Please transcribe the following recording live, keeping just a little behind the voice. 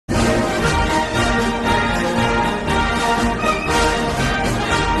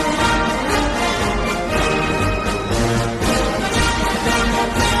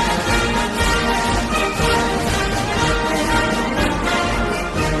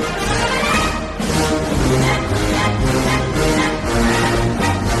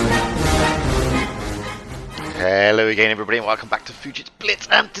Hello again everybody and welcome back to WOT Blitz,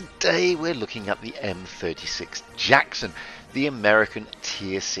 and today we're looking at the M36 Jackson, the American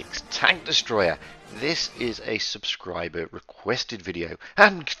Tier 6 tank destroyer. This is a subscriber requested video,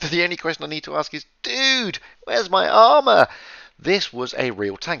 and the only question I need to ask is, dude, where's my armor? This was a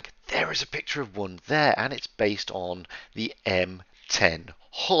real tank. There is a picture of one there, and it's based on the M10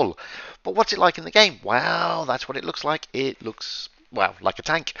 hull. But what's it like in the game? Well, that's what it looks like. It looks, well, like a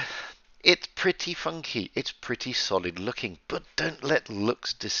tank. It's pretty funky, it's pretty solid looking, but don't let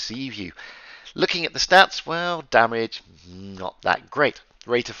looks deceive you. Looking at the stats, well, damage, not that great.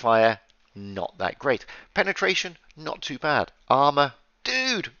 Rate of fire, not that great. Penetration, not too bad. Armor,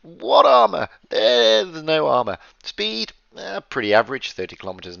 dude, what armor? There's no armor. Speed, pretty average, 30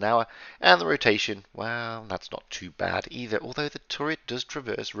 kilometers an hour. And the rotation, well, that's not too bad either, although the turret does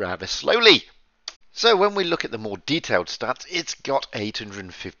traverse rather slowly. So when we look at the more detailed stats, it's got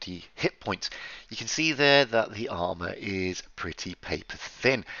 850 hit points. You can see there that the armor is pretty paper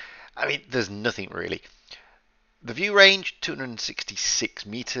thin. I mean, there's nothing really. The view range, 266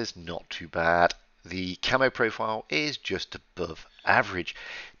 meters, not too bad. The camo profile is just above average.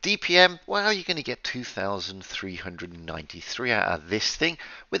 DPM, well, you're going to get 2,393 out of this thing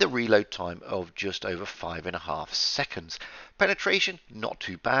with a reload time of just over 5.5 seconds. Penetration, not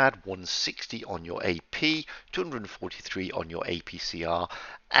too bad, 160 on your AP, 243 on your APCR,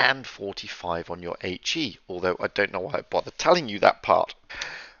 and 45 on your HE, although I don't know why I bother telling you that part.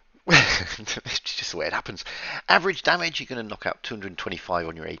 It's just the way it happens. Average damage, you're going to knock out 225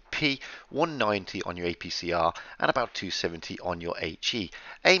 on your AP, 190 on your APCR, and about 270 on your HE.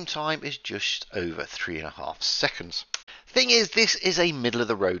 Aim time is just over 3.5 seconds. Thing is, this is a middle of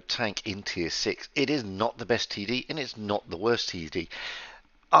the road tank in tier 6. It is not the best TD and it's not the worst TD.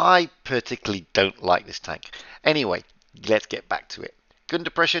 I particularly don't like this tank. Anyway, let's get back to it. Gun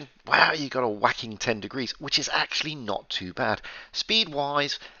depression, wow, you got a whacking 10 degrees, which is actually not too bad. Speed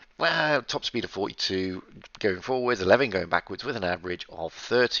wise, well, top speed of 42 going forwards, 11 going backwards with an average of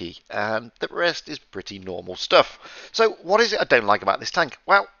 30, and the rest is pretty normal stuff. So what is it I don't like about this tank?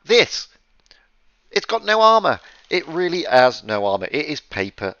 Well, this. It's got no armor. It really has no armor. It is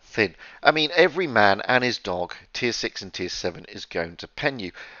paper thin. I mean, every man and his dog, tier 6 and tier 7, is going to pen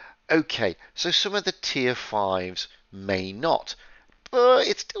you. Okay, so some of the tier 5s may not. But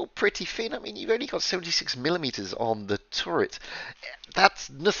it's still pretty thin. I mean, you've only got 76 millimeters on the turret. That's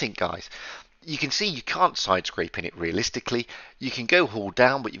nothing, guys. You can see you can't side scrape in it realistically. You can go hull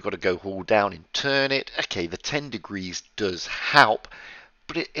down, but you've got to go hull down and turn it. Okay, the 10 degrees does help,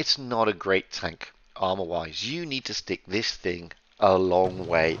 but it's not a great tank armor-wise. You need to stick this thing a long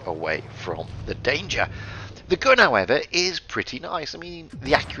way away from the danger. The gun, however, is pretty nice. I mean,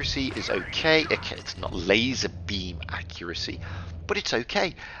 the accuracy is okay. It's not laser beam accuracy, but it's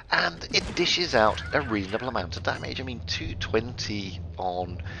okay. And it dishes out a reasonable amount of damage. I mean, 220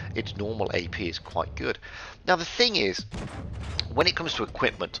 on its normal AP is quite good. Now, the thing is, when it comes to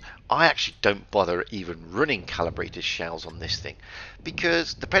equipment, I actually don't bother even running calibrated shells on this thing,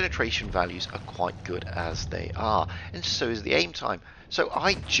 because the penetration values are quite good as they are, and so is the aim time. So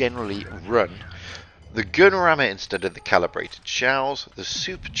I generally run the gun rammer instead of the calibrated shells, the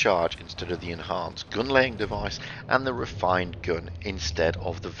supercharge instead of the enhanced gun laying device, and the refined gun instead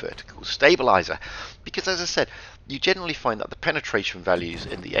of the vertical stabilizer. Because as I said, you generally find that the penetration values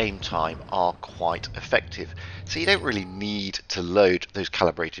in the aim time are quite effective. So you don't really need to load those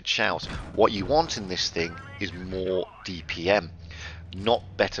calibrated shells. What you want in this thing is more DPM,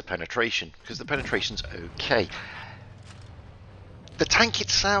 not better penetration, because the penetration's okay. The tank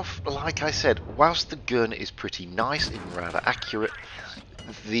itself, like I said, whilst the gun is pretty nice and rather accurate,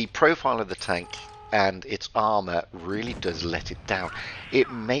 the profile of the tank and its armor really does let it down.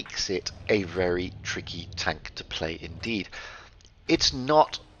 It makes it a very tricky tank to play indeed. It's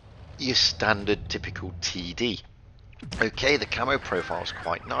not your standard typical TD. Okay, the camo profile is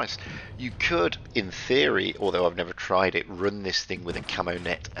quite nice. You could, in theory, although I've never tried it, run this thing with a camo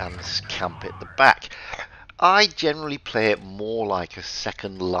net and camp at the back. I generally play it more like a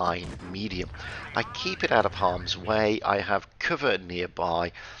second line medium. I keep it out of harm's way, I have cover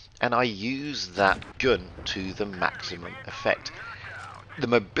nearby, and I use that gun to the maximum effect. The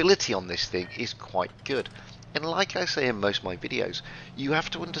mobility on this thing is quite good, and like I say in most of my videos, you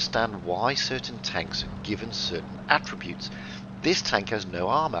have to understand why certain tanks are given certain attributes. This tank has no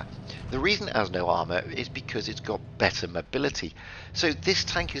armor. The reason it has no armor is because it's got better mobility. So this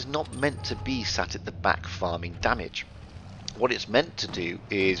tank is not meant to be sat at the back farming damage. What it's meant to do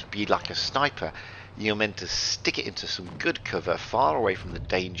is be like a sniper. You're meant to stick it into some good cover far away from the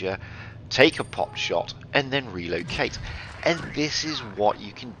danger, take a pop shot, and then relocate. And this is what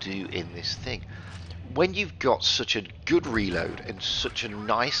you can do in this thing. when you've got such a good reload and such a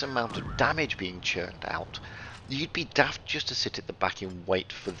nice amount of damage being churned out, you'd be daft just to sit at the back and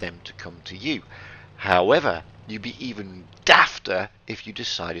wait for them to come to you. However, you'd be even dafter if you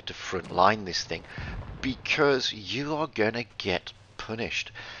decided to frontline this thing, because you are going to get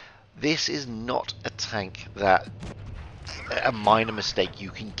punished. This is not a tank that a minor mistake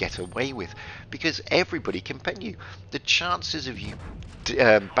you can get away with, because everybody can pen you. The chances of you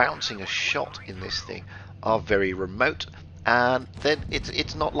bouncing a shot in this thing are very remote, and then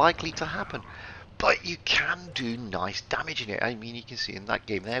it's not likely to happen. But you can do nice damage in it. I mean, you can see in that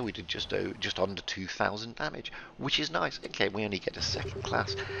game there we did just under 2,000 damage, which is nice. Okay, we only get a second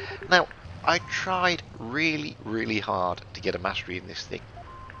class. Now, I tried really hard to get a mastery in this thing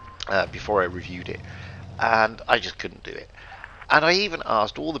before I reviewed it, and I just couldn't do it. And I even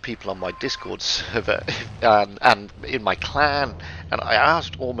asked all the people on my Discord server and in my clan, and I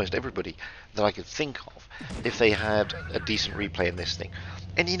asked almost everybody that I could think of if they had a decent replay in this thing.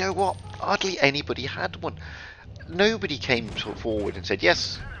 And you know what? Hardly anybody had one. Nobody came forward and said,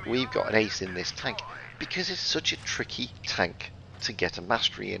 yes, we've got an ace in this tank, because it's such a tricky tank to get a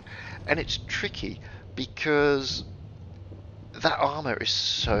mastery in. And it's tricky because that armor is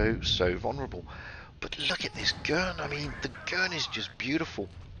so vulnerable. But look at this gun. I mean, the gun is just beautiful.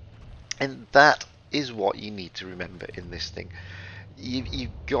 And that is what you need to remember in this thing. You've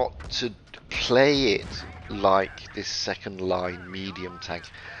got to play it like this second line medium tank,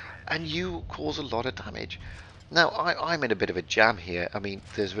 and you cause a lot of damage. Now, I'm in a bit of a jam here. I mean,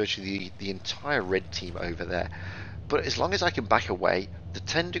 there's virtually the entire red team over there. But as long as I can back away, the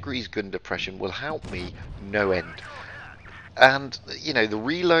 10 degrees gun depression will help me no end. And, you know, the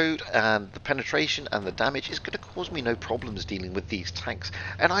reload and the penetration and the damage is going to cause me no problems dealing with these tanks.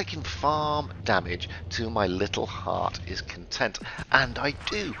 And I can farm damage till my little heart is content. And I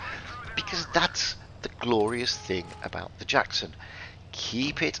do. Because that's the glorious thing about the Jackson.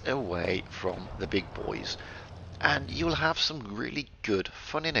 Keep it away from the big boys, and you'll have some really good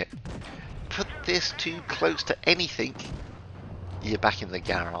fun in it. Put this too close to anything, you're back in the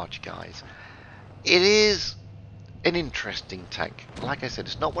garage, guys. It is an interesting tank. Like I said,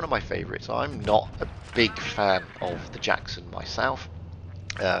 it's not one of my favourites. I'm not a big fan of the Jackson myself,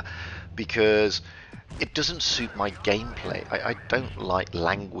 because it doesn't suit my gameplay. I don't like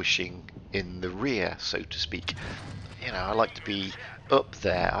languishing in the rear, so to speak. You know, I like to be up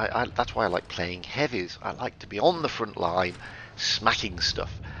there. That's why I like playing heavies. I like to be on the front line, smacking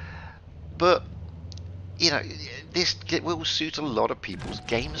stuff. But, you know, this will suit a lot of people's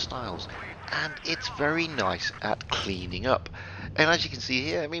game styles, and it's very nice at cleaning up. And as you can see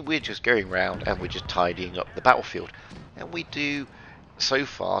here, I mean, we're just going around and we're just tidying up the battlefield, and we do so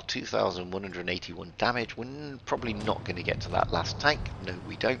far 2,181 damage. We're probably not going to get to that last tank. No,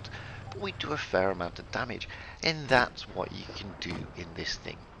 we don't. But we do a fair amount of damage, and that's what you can do in this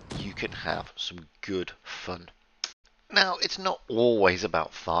thing. You can have some good fun. Now, it's not always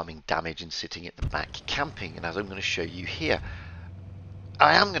about farming damage and sitting at the back camping, and as I'm going to show you here,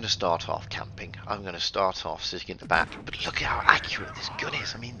 I am going to start off camping. I'm going to start off sitting at the back, but look at how accurate this gun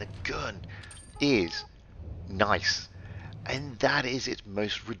is. I mean, the gun is nice, and that is its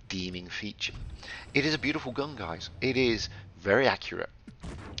most redeeming feature. It is a beautiful gun, guys. It is very accurate.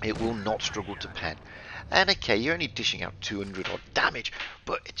 It will not struggle to pen. And okay, you're only dishing out 200 odd damage,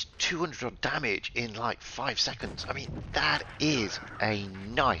 but it's 200 odd damage in like 5 seconds. I mean, that is a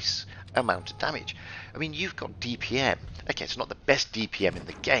nice amount of damage. I mean, you've got DPM. Okay, it's not the best DPM in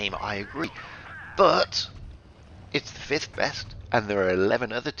the game, I agree, but it's the 5th best, and there are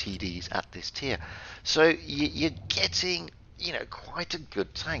 11 other TDs at this tier. So you're getting, you know, quite a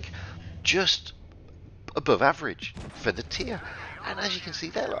good tank, just above average for the tier. And as you can see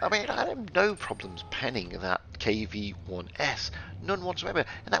there, I mean, I have no problems penning that KV-1S, none whatsoever,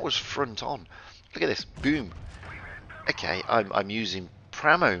 and that was front on. Look at this, boom. Okay, I'm using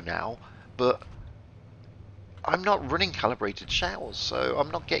Pramo now, but I'm not running calibrated showers, so I'm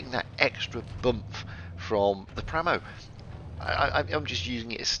not getting that extra bump from the Pramo. I'm just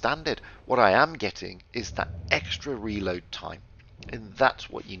using it as standard. What I am getting is that extra reload time, and that's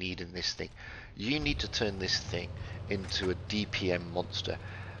what you need in this thing. You need to turn this thing into a DPM monster,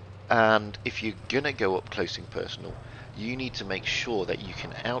 and if you're gonna go up close and personal, you need to make sure that you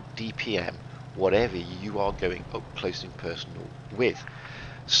can out DPM whatever you are going up close and personal with.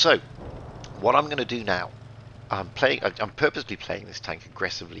 So what I'm going to do now, I'm purposely playing this tank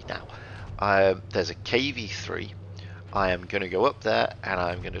aggressively now. There's a KV3. I am going to go up there and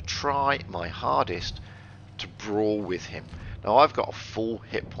I'm going to try my hardest to brawl with him. Now I've got a full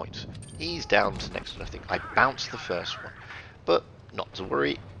hit point. He's down to next to nothing. I bounced the first one, but not to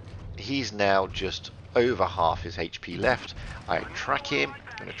worry. He's now just over half his HP left. I track him.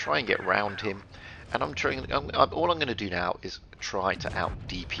 I'm going to try and get round him. And all I'm going to do now is try to out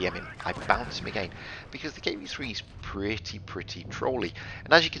DPM him. I bounce him again because the KV3 is pretty trolly.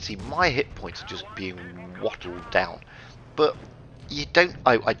 And as you can see, my hit points are just being wattled down. But you don't.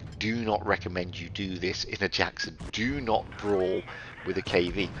 I do not recommend you do this in a Jackson. Do not brawl with a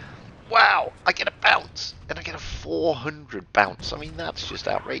KV. Wow, I get a bounce, and I get a 400 bounce. I mean, that's just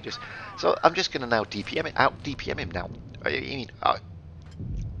outrageous. So I'm just going to now DPM him now. I mean,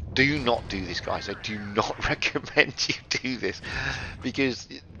 do not do this, guys. I do not recommend you do this, because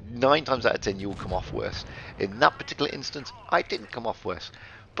 9 times out of 10 you will come off worse. In that particular instance, I didn't come off worse,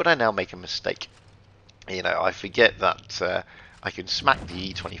 but I now make a mistake. You know, I forget that I can smack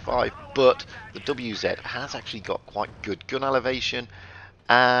the E25, but the WZ has actually got quite good gun elevation,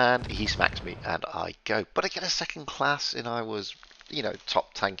 and he smacks me, and I go. But I get a second class, and I was, you know,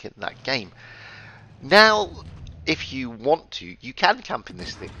 top tank in that game. Now, if you want to, you can camp in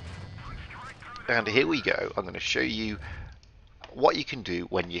this thing. And here we go. I'm going to show you what you can do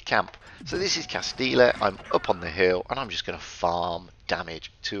when you camp. So this is Castilla. I'm up on the hill, and I'm just going to farm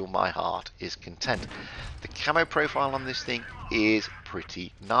damage till my heart is content. The camo profile on this thing is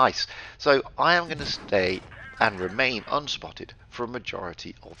pretty nice. So I am going to stay and remain unspotted for a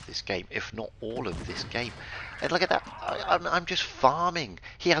majority of this game, if not all of this game. And look at that, I'm just farming.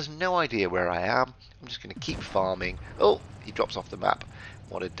 He has no idea where I am. I'm just going to keep farming. Oh, he drops off the map.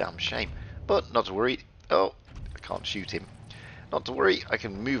 What a damn shame. But not to worry. Oh, I can't shoot him. Not to worry, I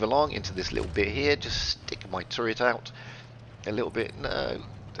can move along into this little bit here, just stick my turret out a little bit. No,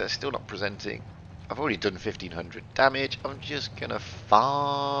 they're still not presenting. I've already done 1500 damage. I'm just going to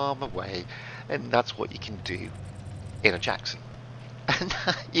farm away, and that's what you can do in a Jackson. And,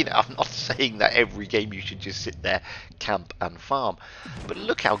 you know, I'm not saying that every game you should just sit there, camp and farm, but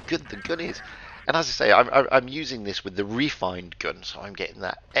look how good the gun is. And as I say, I'm using this with the refined gun, so I'm getting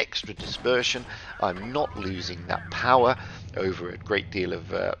that extra dispersion. I'm not losing that power over a great deal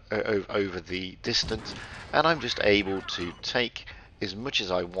of over the distance, and I'm just able to take as much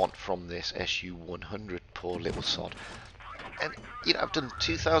as I want from this SU-100. Poor little sod. And you know, I've done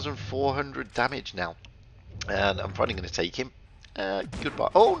 2,400 damage now, and I'm probably going to take him.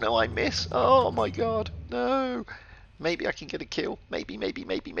 Goodbye. Oh no, I miss. Oh my god, no. Maybe I can get a kill. Maybe.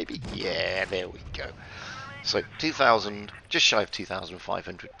 Yeah, there we go. So 2,000, just shy of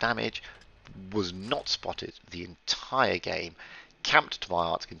 2,500 damage. Was not spotted the entire game. Camped to my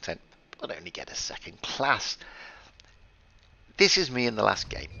heart's content, but only get a second class. This is me in the last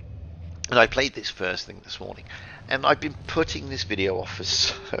game. And I played this first thing this morning. And I've been putting this video off for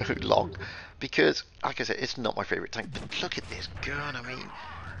so long, because, like I said, it's not my favourite tank. But look at this gun. I mean,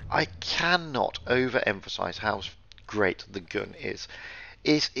 I cannot overemphasize how great the gun is.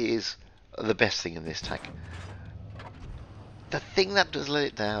 It is the best thing in this tank. The thing that does let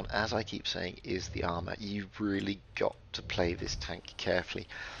it down, as I keep saying, is the armor. You've really got to play this tank carefully.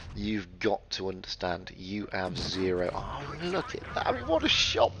 You've got to understand you have zero. Oh, look at that. I mean, what a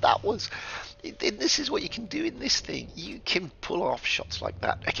shot that was. This is what you can do in this thing. You can pull off shots like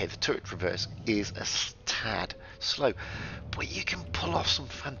that. Okay, the turret reverse is a tad slow, but you can pull off some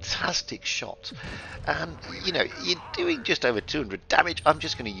fantastic shots. And, you know, you're doing just over 200 damage. I'm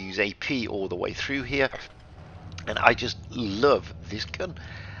just going to use AP all the way through here. And I just love this gun.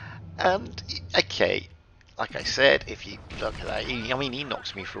 And, okay, like I said, if you look at that, I mean, he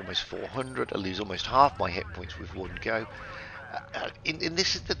knocks me for almost 400. I lose almost half my hit points with one go. And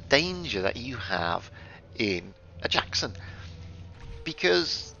this is the danger that you have in a Jackson.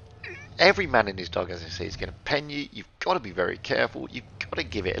 Because every man and his dog, as I say, is going to pen you. You've got to be very careful. You've got to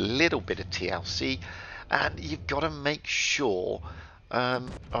give it a little bit of TLC. And you've got to make sure... oh,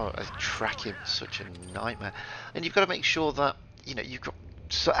 I track him, such a nightmare. And you've got to make sure that, you know, you've got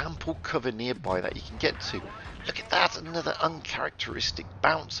so ample cover nearby that you can get to. Look at that, another uncharacteristic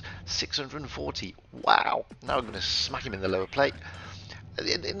bounce, 640. Wow. Now I'm going to smack him in the lower plate.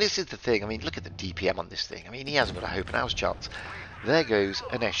 And this is the thing, I mean, look at the DPM on this thing. I mean, he hasn't got a hope and house chance. There goes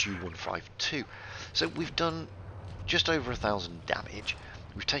an SU-152. So we've done just over 1,000 damage.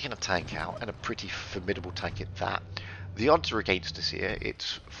 We've taken a tank out, and a pretty formidable tank at that. The odds are against us here.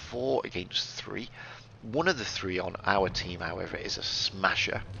 It's 4 against 3. One of the 3 on our team, however, is a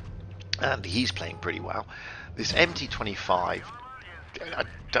smasher, and he's playing pretty well. This MT25,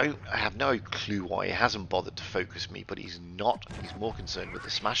 I have no clue why he hasn't bothered to focus me, but he's not. He's more concerned with the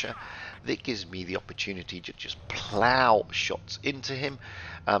smasher. That gives me the opportunity to just plow shots into him,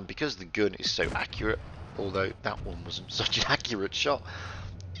 because the gun is so accurate, although that one wasn't such an accurate shot.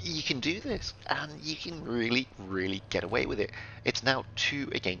 you can do this, and you can really, really get away with it. It's now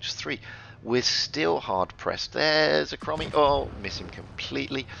 2 against 3. We're still hard pressed. There's a Crommy. Oh, miss him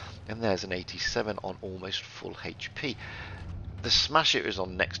completely. And there's an 87 on almost full HP. The Smasher is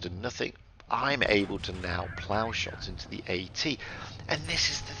on next to nothing. I'm able to now plow shots into the AT. And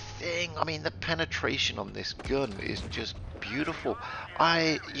this is the thing. I mean, the penetration on this gun is just beautiful.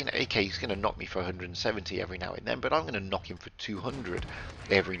 Okay, he's going to knock me for 170 every now and then, but I'm going to knock him for 200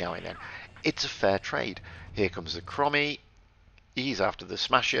 every now and then. It's a fair trade. Here comes the Crommy. He's after the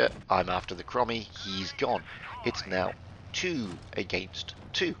Smasher. I'm after the Crommy. He's gone. It's now 2 against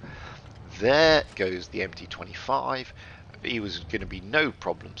 2. There goes the MT25. He was going to be no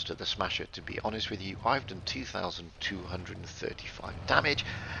problems to the Smasher, to be honest with you. I've done 2,235 damage.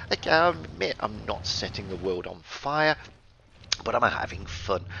 Again, I admit I'm not setting the world on fire, but I'm having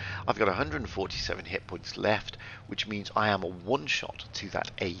fun. I've got 147 hit points left, which means I am a one-shot to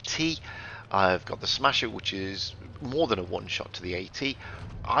that AT. I've got the Smasher, which is more than a one-shot to the AT.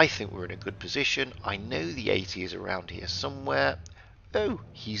 I think we're in a good position. I know the AT is around here somewhere. Oh,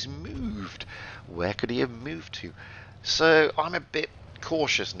 he's moved. Where could he have moved to? So I'm a bit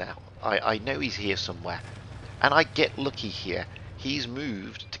cautious now. I know he's here somewhere. And I get lucky here. He's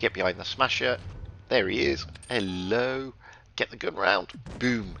moved to get behind the Smasher. There he is. Hello. Get the gun round.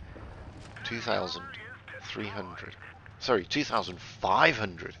 Boom. 2,300. Sorry,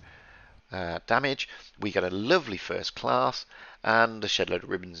 2,500 damage. We got a lovely first class and a shed load of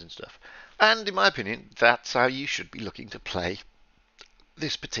ribbons and stuff. And in my opinion, that's how you should be looking to play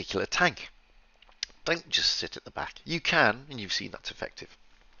this particular tank. Don't just sit at the back. You can, and you've seen that's effective.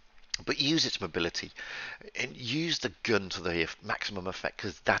 But use its mobility and use the gun to the maximum effect,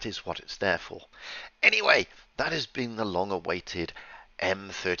 because that is what it's there for. Anyway, that has been the long-awaited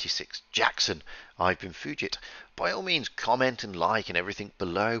M36 Jackson. I've been Fujit. By all means, comment and like and everything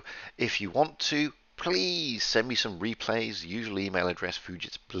below. If you want to, please send me some replays. Usual email address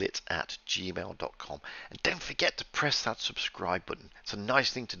fujitsblitz@gmail.com. And don't forget to press that subscribe button. It's a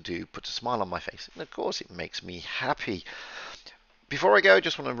nice thing to do, puts a smile on my face, and of course it makes me happy. Before I go, I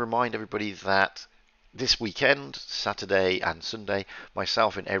just want to remind everybody that this weekend, Saturday and Sunday,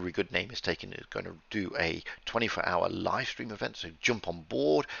 myself and Every Good Name is Taken is going to do a 24-hour live stream event, so jump on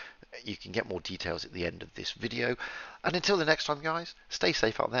board. You can get more details at the end of this video. And until the next time, guys, stay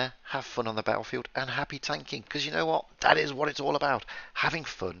safe out there, have fun on the battlefield, and happy tanking, because you know what? That is what it's all about, having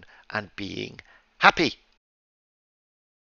fun and being happy.